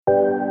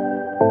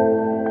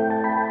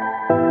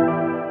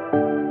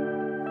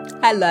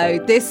Hello,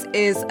 this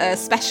is a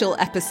special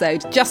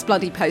episode, just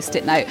bloody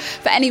post-it note,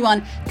 for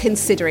anyone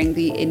considering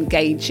the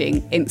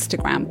Engaging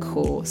Instagram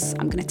course.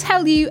 I'm going to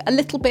tell you a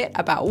little bit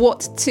about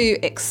what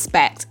to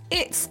expect.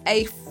 It's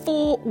a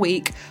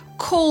 4-week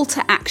call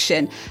to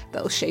action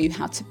that will show you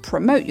how to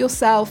promote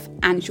yourself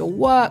and your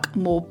work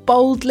more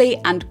boldly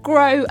and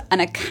grow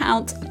an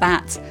account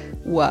that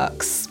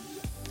works.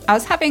 I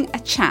was having a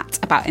chat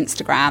about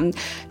Instagram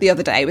the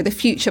other day with a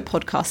future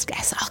podcast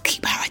guest. I'll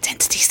keep her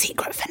identity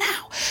secret for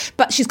now.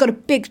 But she's got a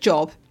big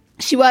job.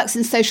 She works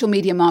in social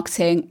media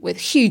marketing with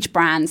huge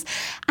brands.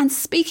 And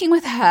speaking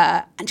with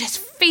her and just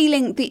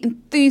feeling the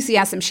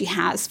enthusiasm she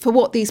has for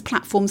what these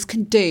platforms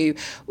can do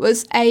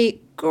was a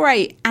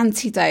great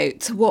antidote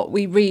to what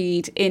we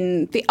read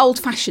in the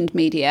old-fashioned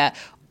media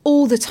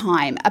all the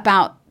time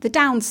about the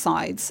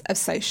downsides of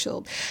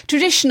social.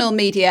 Traditional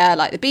media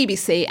like the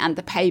BBC and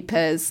the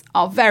papers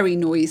are very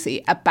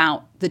noisy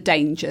about the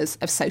dangers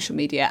of social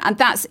media, and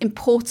that's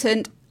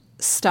important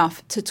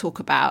stuff to talk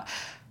about.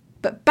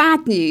 But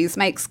bad news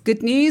makes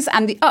good news,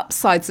 and the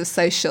upsides of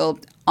social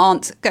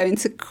aren't going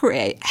to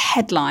create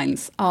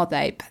headlines, are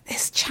they? But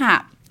this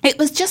chat, it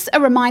was just a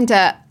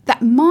reminder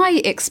that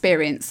my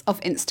experience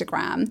of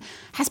Instagram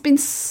has been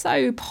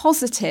so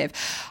positive.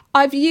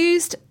 I've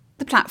used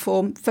the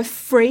platform for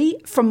free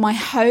from my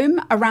home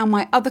around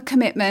my other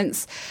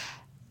commitments,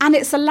 and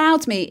it's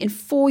allowed me in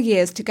 4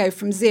 years to go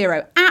from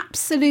zero,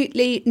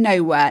 absolutely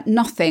nowhere,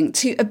 nothing,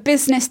 to a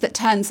business that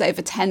turns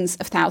over tens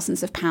of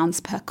thousands of pounds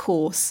per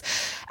course.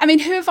 I mean,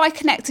 who have I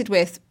connected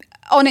with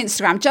on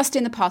Instagram just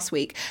in the past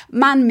week?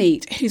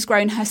 Manmeet, who's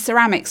grown her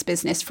ceramics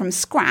business from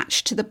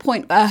scratch to the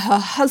point where her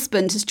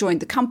husband has joined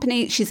the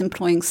company. She's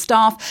employing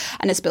staff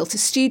and has built a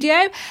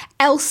studio.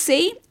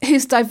 Elsie,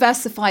 who's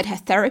diversified her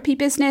therapy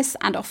business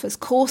and offers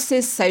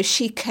courses so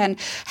she can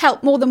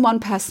help more than one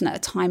person at a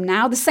time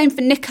now. The same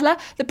for Nicola,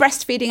 the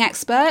breastfeeding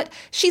expert.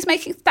 She's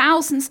making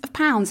thousands of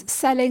pounds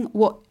selling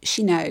what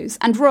she knows.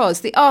 And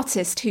Roz, the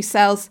artist who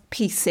sells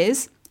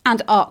pieces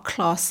and art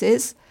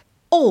classes,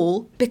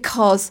 all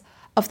because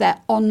of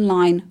their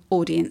online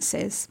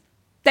audiences.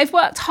 They've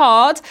worked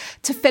hard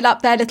to fill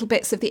up their little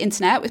bits of the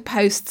internet with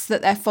posts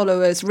that their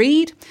followers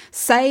read,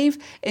 save,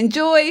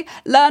 enjoy,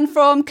 learn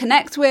from,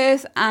 connect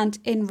with, and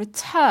in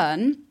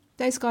return,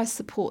 those guys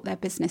support their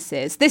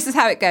businesses. This is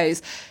how it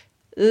goes.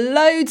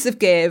 Loads of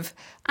give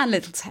and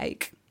little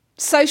take.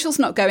 Social's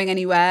not going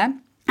anywhere,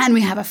 and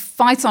we have a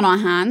fight on our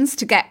hands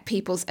to get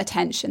people's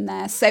attention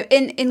there. So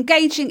in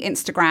Engaging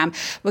Instagram,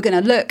 we're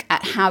going to look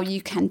at how you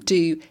can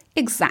do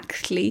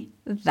exactly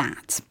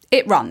that.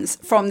 It runs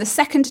from the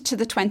 2nd to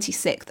the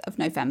 26th of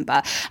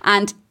November,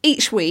 and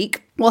each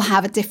week we'll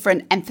have a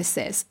different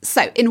emphasis.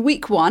 So in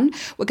week 1,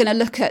 we're going to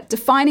look at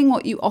defining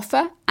what you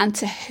offer and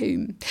to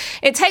whom.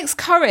 It takes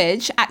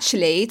courage,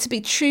 actually, to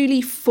be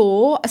truly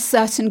for a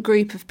certain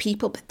group of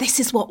people, but this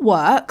is what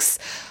works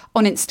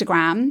on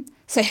Instagram.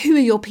 So who are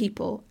your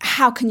people?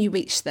 How can you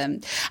reach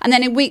them? And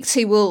then in week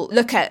 2, we'll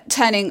look at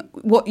turning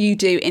what you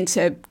do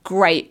into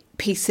great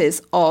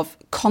pieces of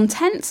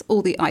content,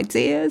 all the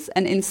ideas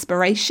and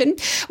inspiration.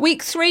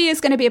 Week 3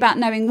 is going to be about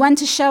knowing when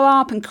to show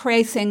up and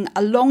creating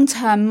a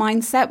long-term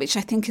mindset, which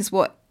I think is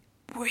what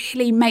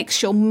really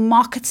makes your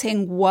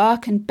marketing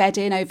work and bed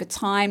in over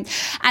time.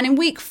 And in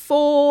week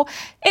 4,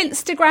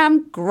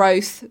 Instagram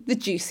growth, the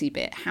juicy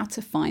bit, how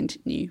to find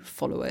new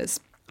followers.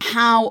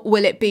 How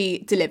will it be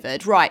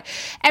delivered? Right.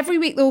 Every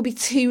week there will be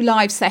 2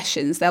 live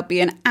sessions. They'll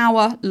be an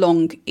hour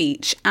long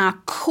each. Our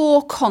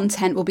core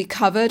content will be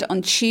covered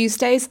on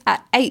Tuesdays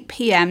at 8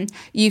 p.m.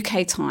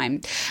 UK time.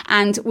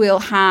 And we'll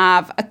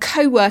have a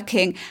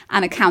co-working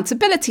and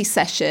accountability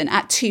session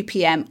at 2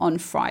 p.m. on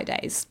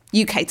Fridays,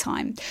 UK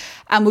time.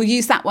 And we'll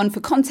use that one for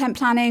content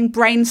planning,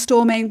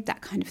 brainstorming,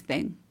 that kind of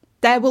thing.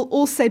 There will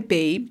also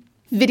be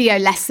video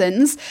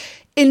lessons,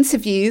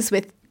 interviews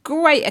with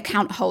great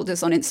account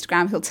holders on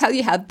Instagram who'll tell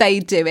you how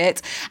they do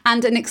it,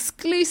 and an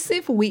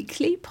exclusive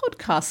weekly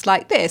podcast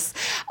like this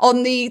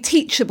on the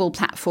Teachable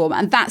platform.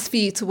 And that's for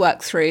you to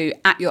work through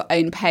at your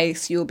own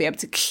pace. You'll be able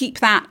to keep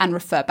that and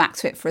refer back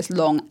to it for as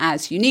long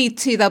as you need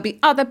to. There'll be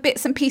other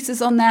bits and pieces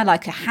on there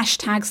like a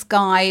hashtags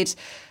guide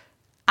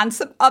and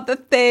some other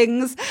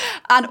things.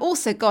 And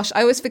also, gosh,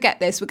 I always forget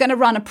this. We're going to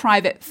run a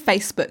private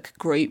Facebook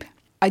group.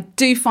 I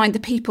do find the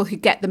people who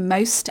get the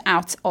most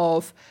out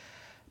of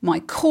my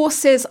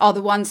courses are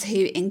the ones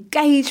who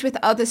engage with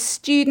other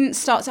students,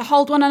 start to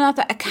hold one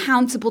another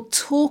accountable,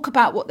 talk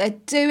about what they're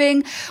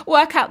doing,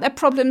 work out their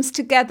problems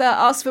together,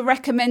 ask for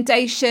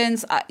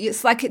recommendations.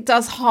 It's like it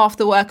does half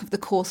the work of the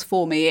course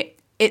for me.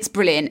 It's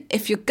brilliant.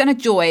 If you're going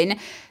to join,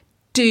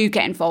 do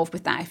get involved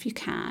with that if you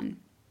can.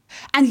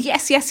 And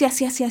yes,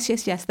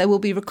 there will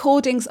be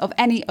recordings of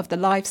any of the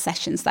live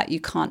sessions that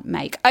you can't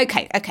make.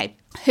 Okay.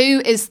 Who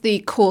is the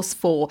course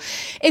for?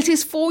 It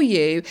is for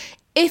you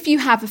if you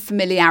have a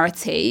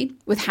familiarity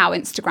with how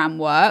Instagram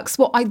works.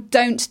 What I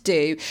don't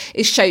do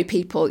is show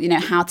people,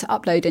 how to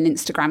upload an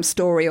Instagram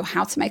story or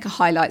how to make a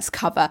highlights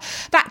cover.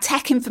 That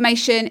tech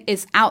information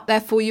is out there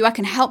for you. I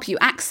can help you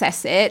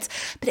access it,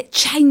 but it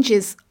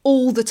changes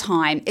all the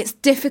time. It's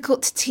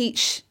difficult to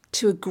teach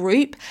to a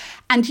group,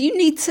 and you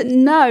need to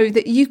know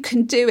that you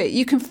can do it.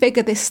 You can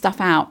figure this stuff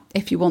out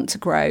if you want to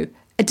grow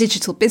a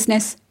digital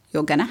business.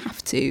 You're going to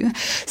have to.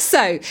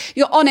 So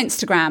you're on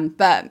Instagram,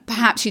 but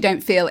perhaps you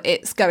don't feel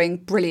it's going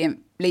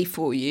brilliantly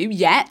for you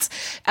yet.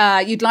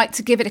 You'd like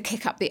to give it a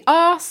kick up the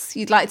arse.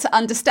 You'd like to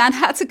understand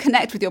how to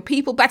connect with your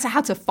people better,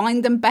 how to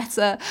find them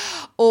better,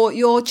 or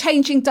you're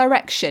changing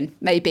direction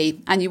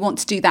maybe, and you want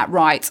to do that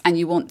right, and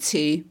you want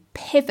to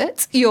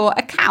pivot your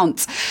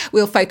account.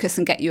 We'll focus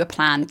and get you a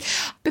plan.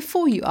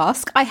 Before you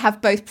ask, I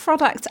have both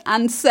product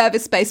and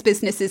service-based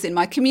businesses in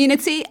my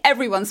community.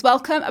 Everyone's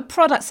welcome. A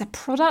product's a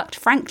product,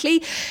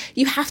 frankly.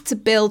 You have to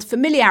build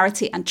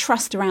familiarity and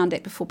trust around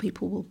it before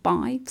people will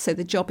buy. So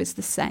the job is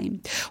the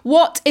same.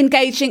 What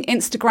engaging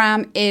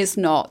Instagram is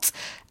not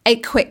a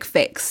quick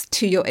fix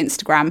to your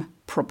Instagram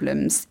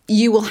problems.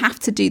 You will have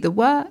to do the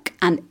work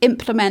and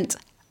implement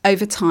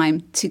over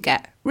time to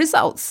get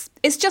results.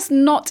 It's just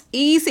not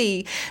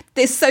easy,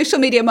 this social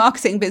media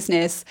marketing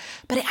business,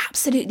 but it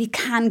absolutely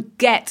can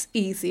get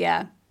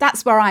easier.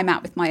 That's where I'm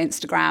at with my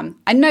Instagram.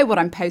 I know what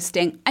I'm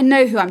posting, I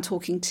know who I'm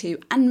talking to,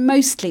 and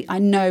mostly I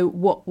know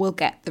what will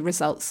get the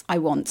results I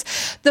want.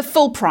 The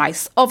full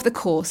price of the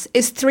course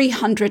is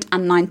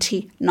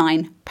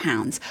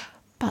 £399.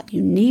 But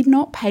you need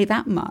not pay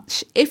that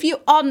much. If you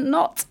are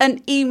not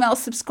an email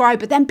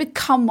subscriber, then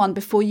become one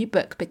before you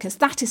book, because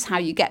that is how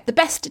you get the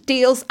best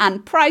deals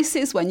and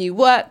prices when you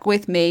work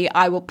with me.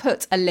 I will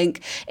put a link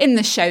in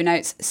the show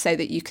notes so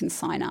that you can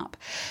sign up.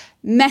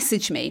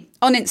 Message me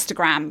on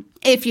Instagram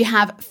if you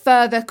have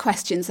further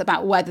questions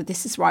about whether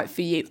this is right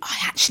for you. I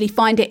actually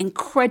find it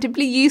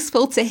incredibly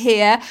useful to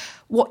hear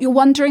what you're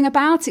wondering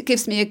about. It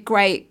gives me a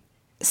great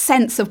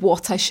sense of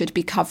what I should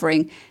be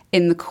covering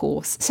in the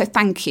course. So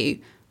thank you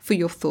for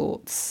your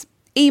thoughts.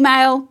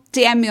 Email,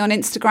 DM me on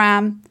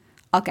Instagram.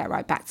 I'll get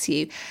right back to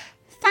you.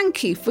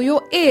 Thank you for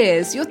your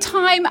ears, your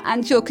time,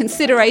 and your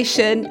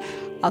consideration.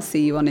 I'll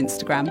see you on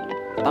Instagram.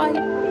 Bye.